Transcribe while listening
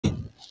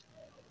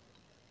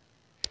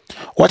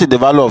what is the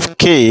value of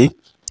k,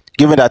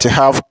 given that you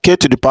have k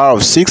to the power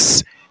of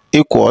 6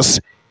 equals,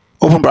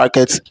 open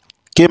bracket,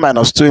 k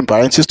minus 2 in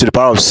parentheses to the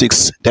power of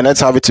 6. Then let's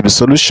have it to be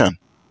solution.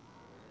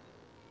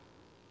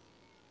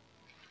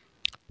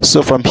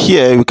 So from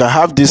here, we can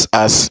have this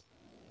as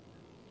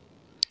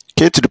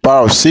k to the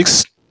power of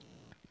 6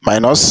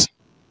 minus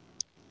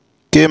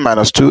k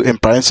minus 2 in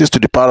parentheses to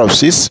the power of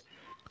 6,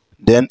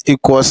 then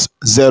equals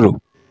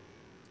 0.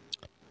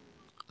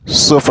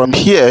 So from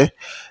here,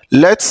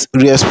 let's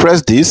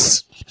re-express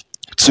this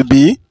to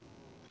be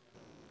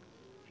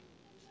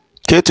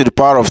k to the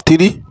power of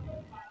 3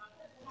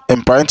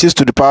 in parentheses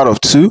to the power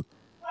of 2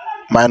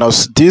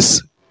 minus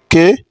this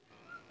k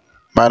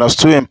minus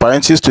 2 in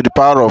parentheses to the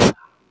power of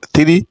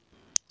 3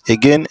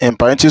 again in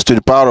parentheses to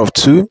the power of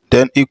 2,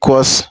 then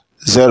equals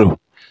 0.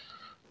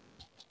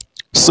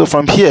 So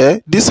from here,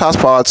 this has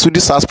power 2,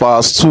 this has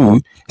power 2.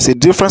 It's a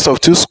difference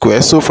of 2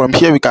 squares. So from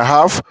here, we can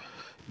have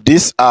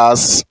this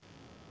as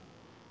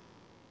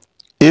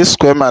a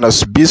square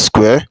minus b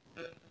square,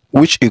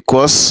 which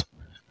equals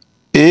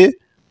a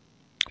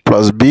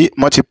plus b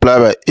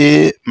multiplied by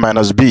a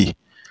minus b.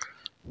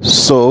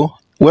 So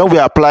when we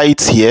apply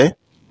it here,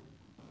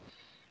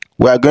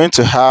 we are going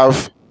to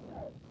have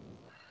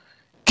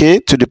k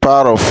to the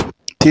power of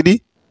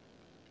 3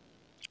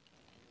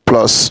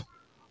 plus,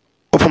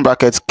 open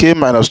bracket, k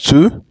minus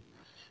 2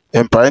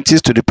 in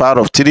parentheses to the power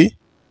of 3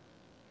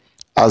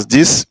 as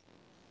this,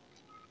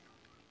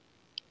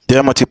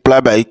 then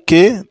multiplied by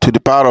k to the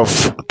power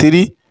of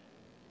 3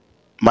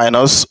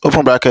 minus,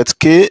 open bracket,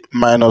 k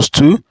minus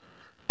 2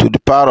 to the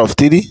power of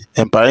 3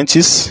 in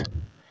parentheses.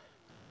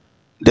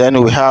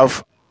 Then we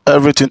have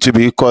everything to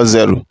be equal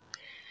 0.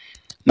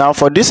 Now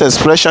for this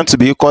expression to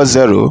be equal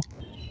 0,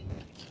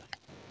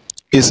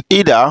 is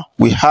either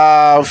we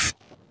have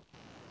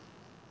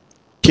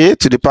k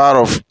to the power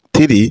of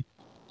 3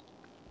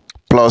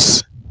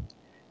 plus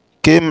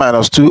k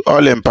minus 2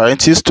 all in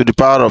parentheses to the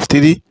power of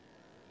 3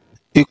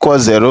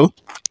 equals 0.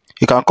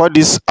 You can call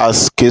this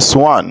as case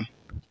 1.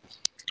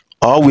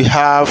 Or we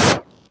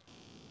have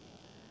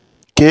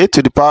k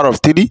to the power of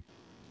 3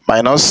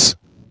 minus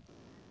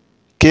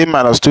k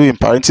minus 2 in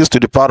parentheses to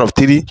the power of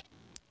 3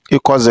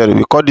 equals 0.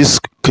 We call this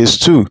case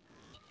 2.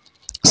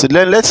 So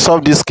then let's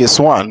solve this case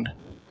 1.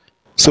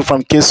 So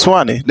from case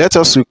 1, let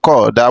us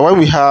recall that when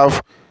we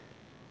have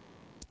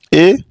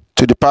a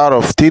to the power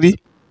of 3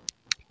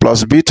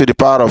 plus b to the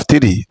power of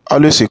 3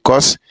 always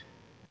equals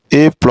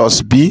a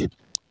plus b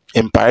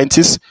in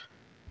parentheses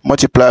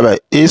multiplied by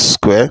a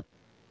square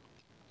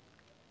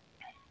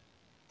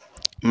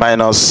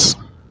minus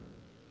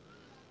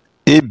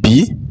ab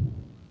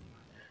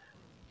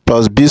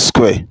plus b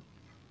square.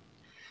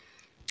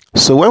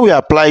 So when we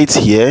apply it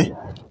here,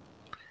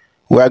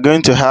 we are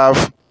going to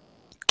have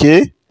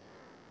k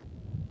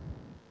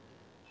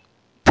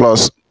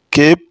plus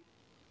k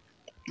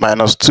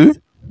minus 2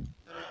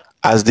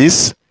 as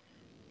this,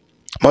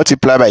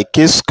 multiplied by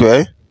k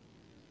square.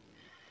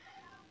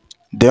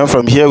 Then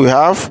from here we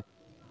have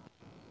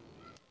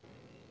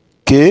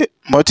k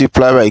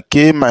multiplied by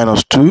k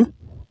minus 2,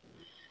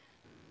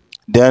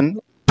 then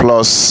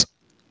plus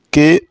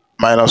k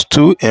minus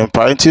 2 in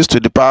parentheses to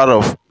the power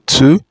of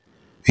 2,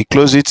 we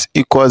close it,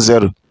 equals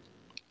 0.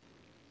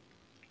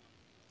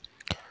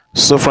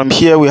 So from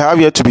here we have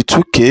here to be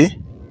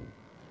 2k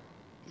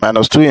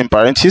minus 2 in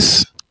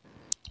parentheses,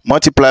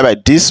 multiplied by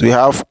this, we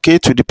have k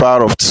to the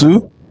power of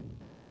 2.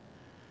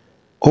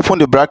 Open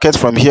the bracket,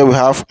 from here we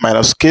have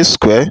minus k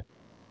square.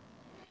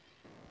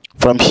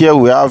 From here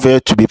we have here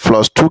to be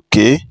plus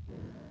 2k.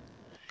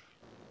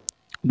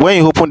 When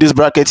you open this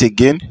bracket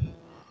again,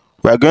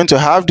 we are going to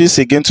have this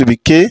again to be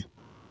k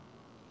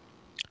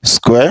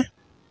square,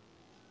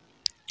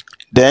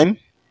 then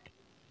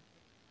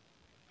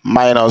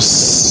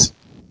minus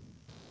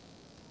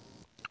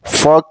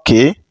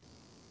 4k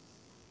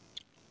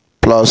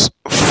plus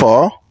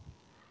 4,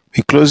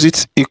 we close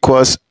it,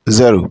 equals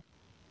 0.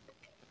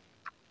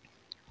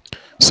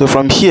 So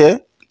from here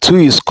 2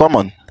 is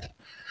common,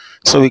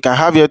 so we can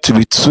have here to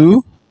be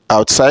 2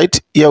 outside.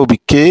 Here will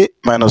be k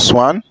minus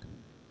 1.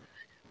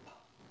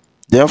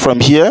 Then from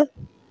here,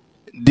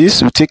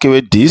 this will take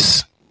away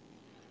this,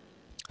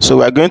 so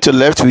we are going to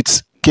left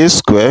with k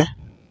square.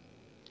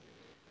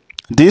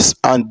 This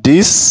and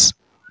this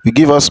will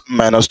give us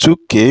minus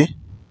 2k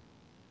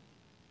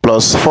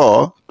plus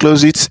 4,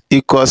 close it,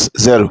 equals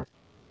 0.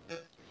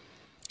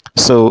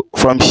 So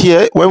from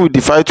here, when we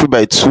divide 2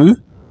 by 2,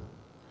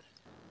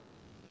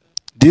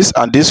 this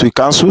and this will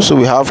cancel, so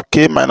we have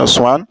k minus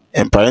 1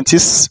 in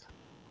parentheses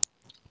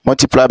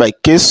multiplied by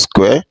k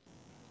square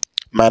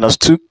minus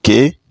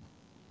 2k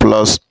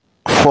plus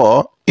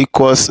 4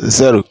 equals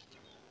 0.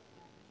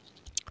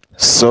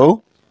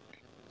 So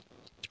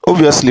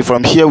obviously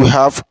from here we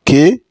have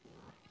k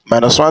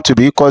minus 1 to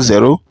be equal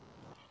 0,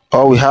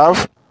 or we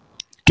have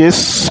k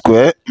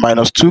square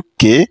minus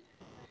 2k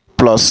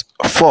plus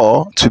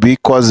 4 to be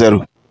equal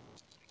 0.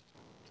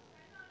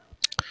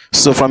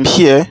 So from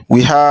here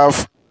we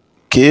have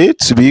k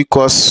to be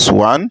equals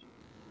 1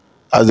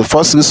 as the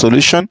first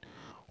solution,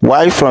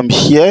 while from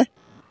here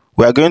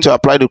we are going to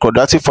apply the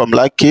quadratic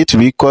formula k to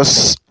be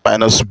equals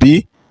minus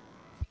b,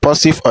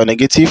 positive or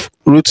negative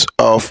root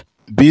of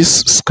b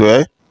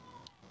square,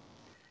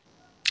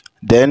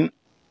 then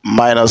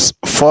minus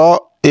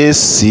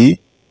 4ac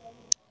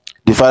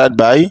divided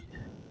by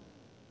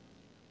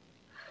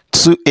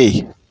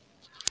 2a.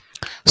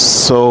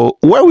 So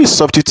when we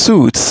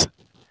substitute,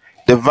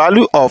 the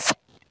value of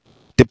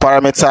the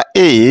parameter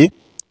a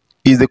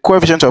is the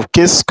coefficient of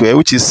k square,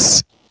 which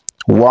is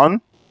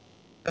 1.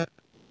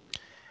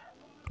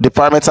 The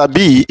parameter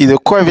b is the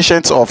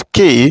coefficient of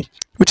k,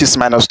 which is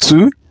minus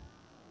 2.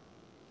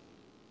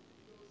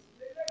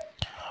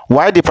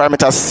 While the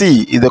parameter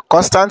c is the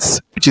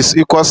constant, which is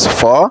equals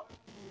 4.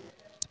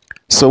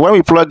 So when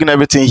we plug in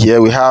everything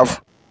here, we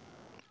have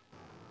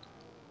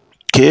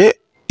k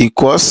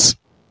equals,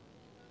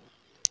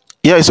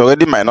 here is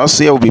already minus,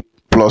 here will be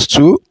plus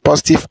 2,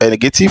 positive and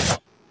negative.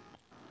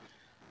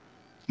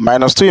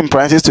 Minus 2 in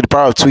parentheses to the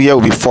power of 2, here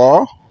will be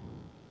 4.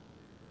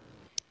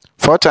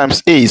 4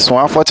 times a is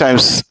 1, 4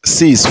 times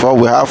c is 4.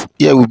 We have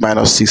here will be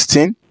minus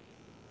 16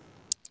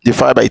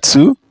 divided by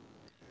 2.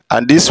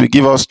 And this will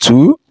give us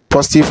 2,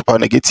 positive or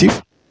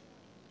negative.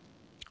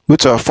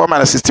 Root of 4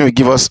 minus 16 will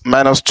give us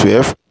minus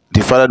 12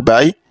 divided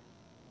by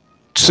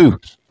 2.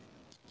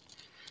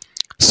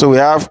 So we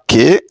have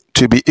k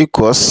to be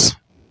equals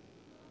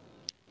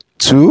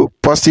 2,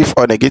 positive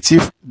or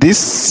negative.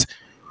 This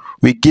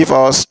will give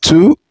us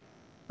 2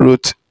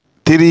 root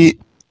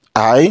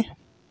 3I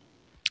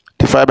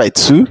divided by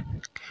 2.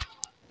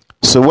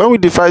 So when we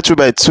divide 2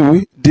 by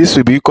 2, this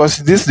will be equals,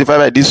 this divided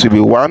by this will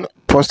be 1,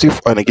 positive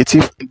or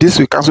negative. This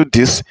will cancel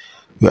this.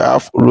 We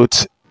have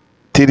root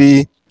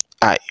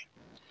 3I.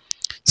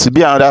 To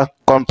be another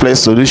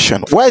complex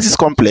solution. Why is this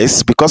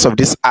complex? Because of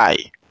this I.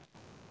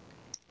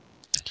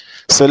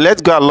 So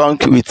let's go along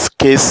with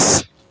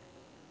case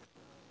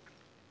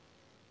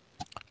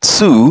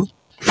 2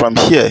 from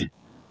here.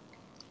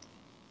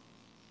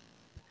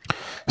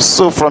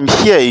 So from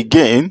here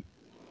again,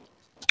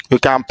 we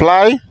can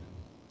apply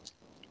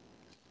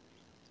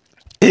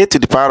a to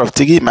the power of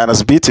 3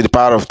 minus b to the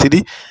power of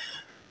 3.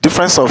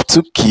 Difference of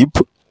 2 keep.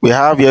 We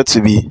have here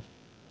to be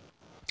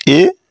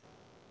a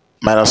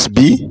minus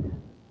b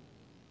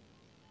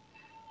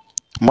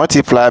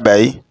multiplied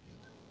by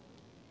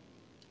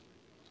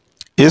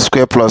a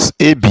square plus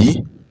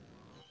ab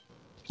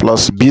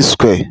plus b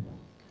square.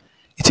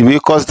 It will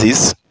equals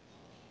this.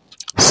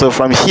 So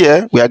from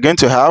here, we are going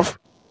to have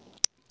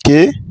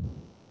k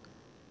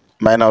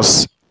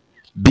minus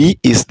b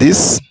is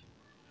this,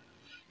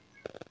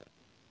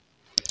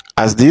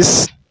 as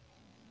this,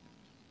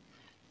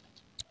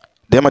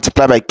 then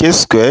multiply by k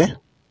square.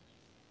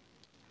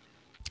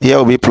 Here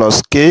will be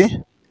plus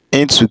k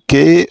into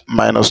k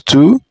minus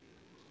 2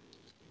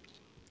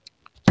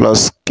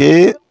 plus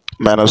k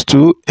minus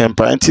 2 in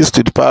parentheses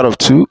to the power of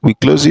 2. We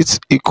close it,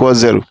 equals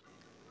 0.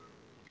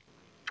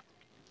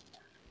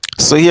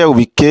 So here will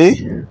be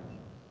k.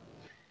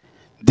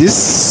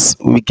 This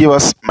will give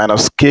us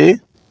minus k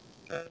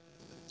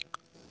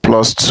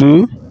plus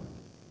 2.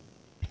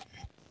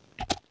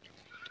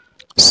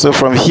 So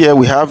from here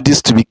we have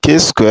this to be k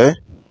square.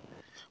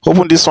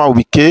 Open this one will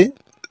be k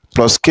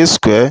plus k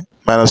square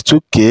minus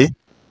 2k.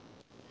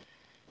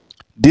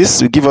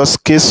 This will give us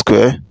k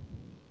square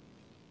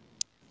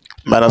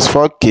minus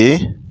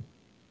 4k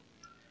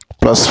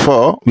plus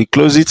 4. We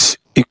close it,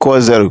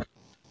 equals 0.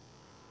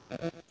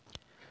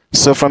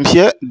 So from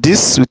here,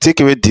 this will take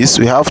away this.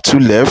 We have 2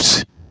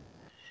 left.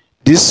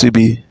 This will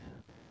be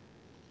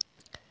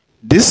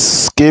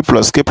this k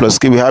plus k plus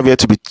k. We have here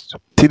to be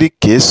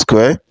 3k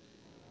square.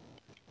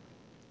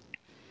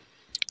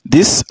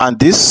 This and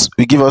this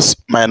will give us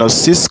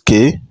minus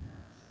 6k.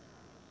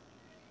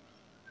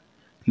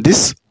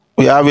 This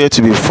we have here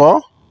to be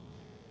 4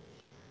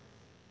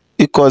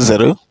 equals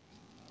 0.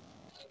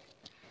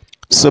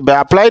 So by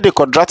applying the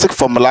quadratic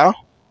formula,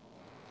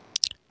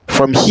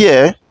 from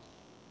here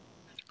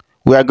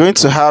we are going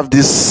to have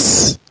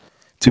this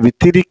to be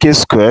 3k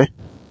square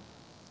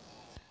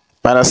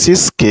minus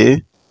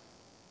 6k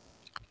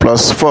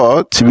plus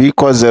 4 to be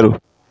equal 0.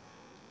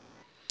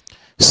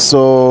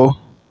 So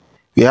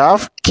we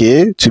have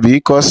k to be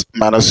equals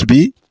minus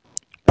b,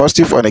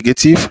 positive or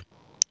negative,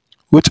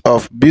 root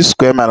of b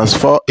square minus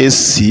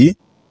 4ac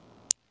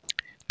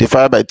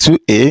divided by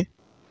 2a.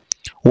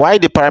 While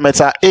the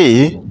parameter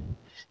a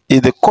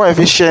is the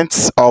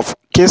coefficient of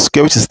k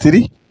square, which is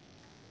 3.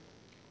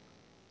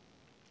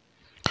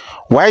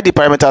 While the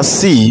parameter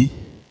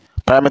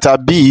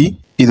b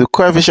is the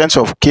coefficient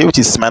of k, which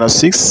is minus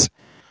 6.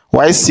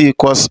 While c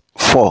equals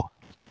 4.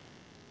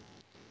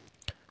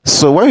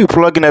 So when we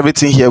plug in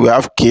everything here, we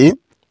have k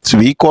to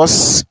be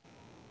equals,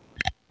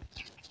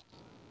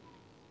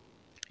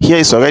 here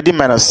is already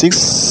minus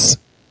 6.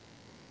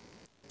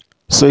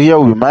 So here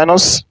will be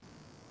minus,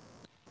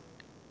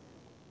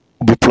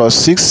 will be plus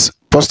 6,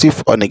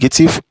 positive or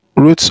negative,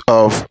 root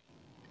of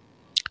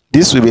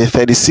this will be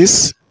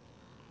 36.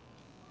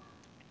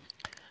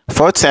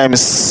 4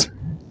 times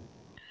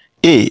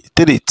a,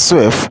 3,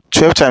 12.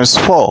 12 times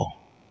 4,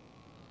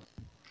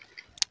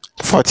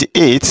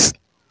 48.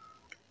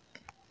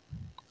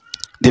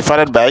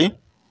 divided by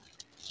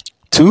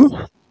 2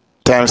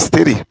 times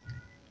 3.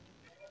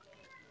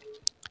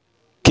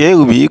 K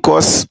will be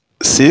equals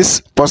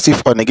 6,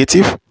 positive or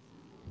negative.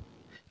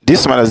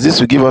 This minus this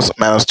will give us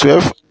minus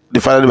 12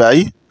 divided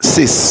by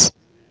 6.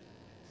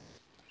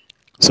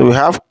 So we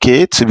have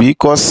K to be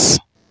equals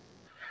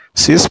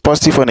 6,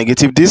 positive or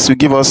negative. This will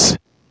give us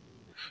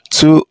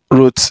 2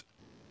 root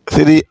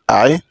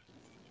 3I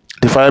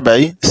divided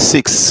by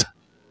 6.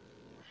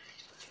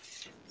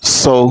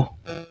 So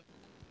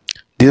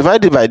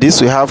divided by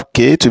this, we have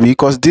K to be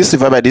equals, this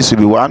divided by this will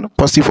be 1,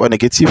 positive or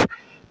negative.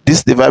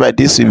 This divided by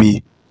this will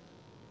be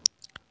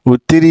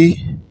root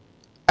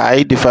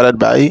 3I divided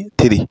by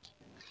 3.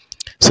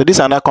 So this is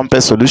another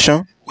complex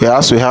solution.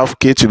 Whereas we have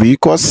K to be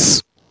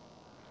equals,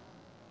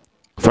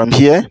 from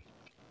here,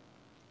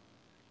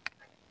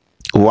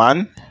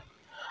 1,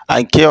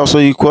 and K also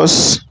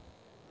equals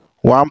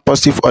 1,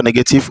 positive or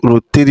negative,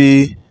 root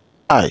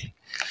 3I.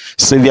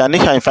 So if you are new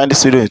here and find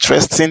this video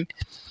interesting,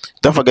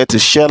 don't forget to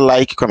share,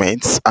 like,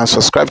 comment, and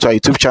subscribe to our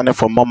YouTube channel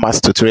for more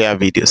math tutorial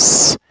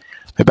videos.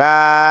 Bye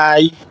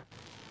bye.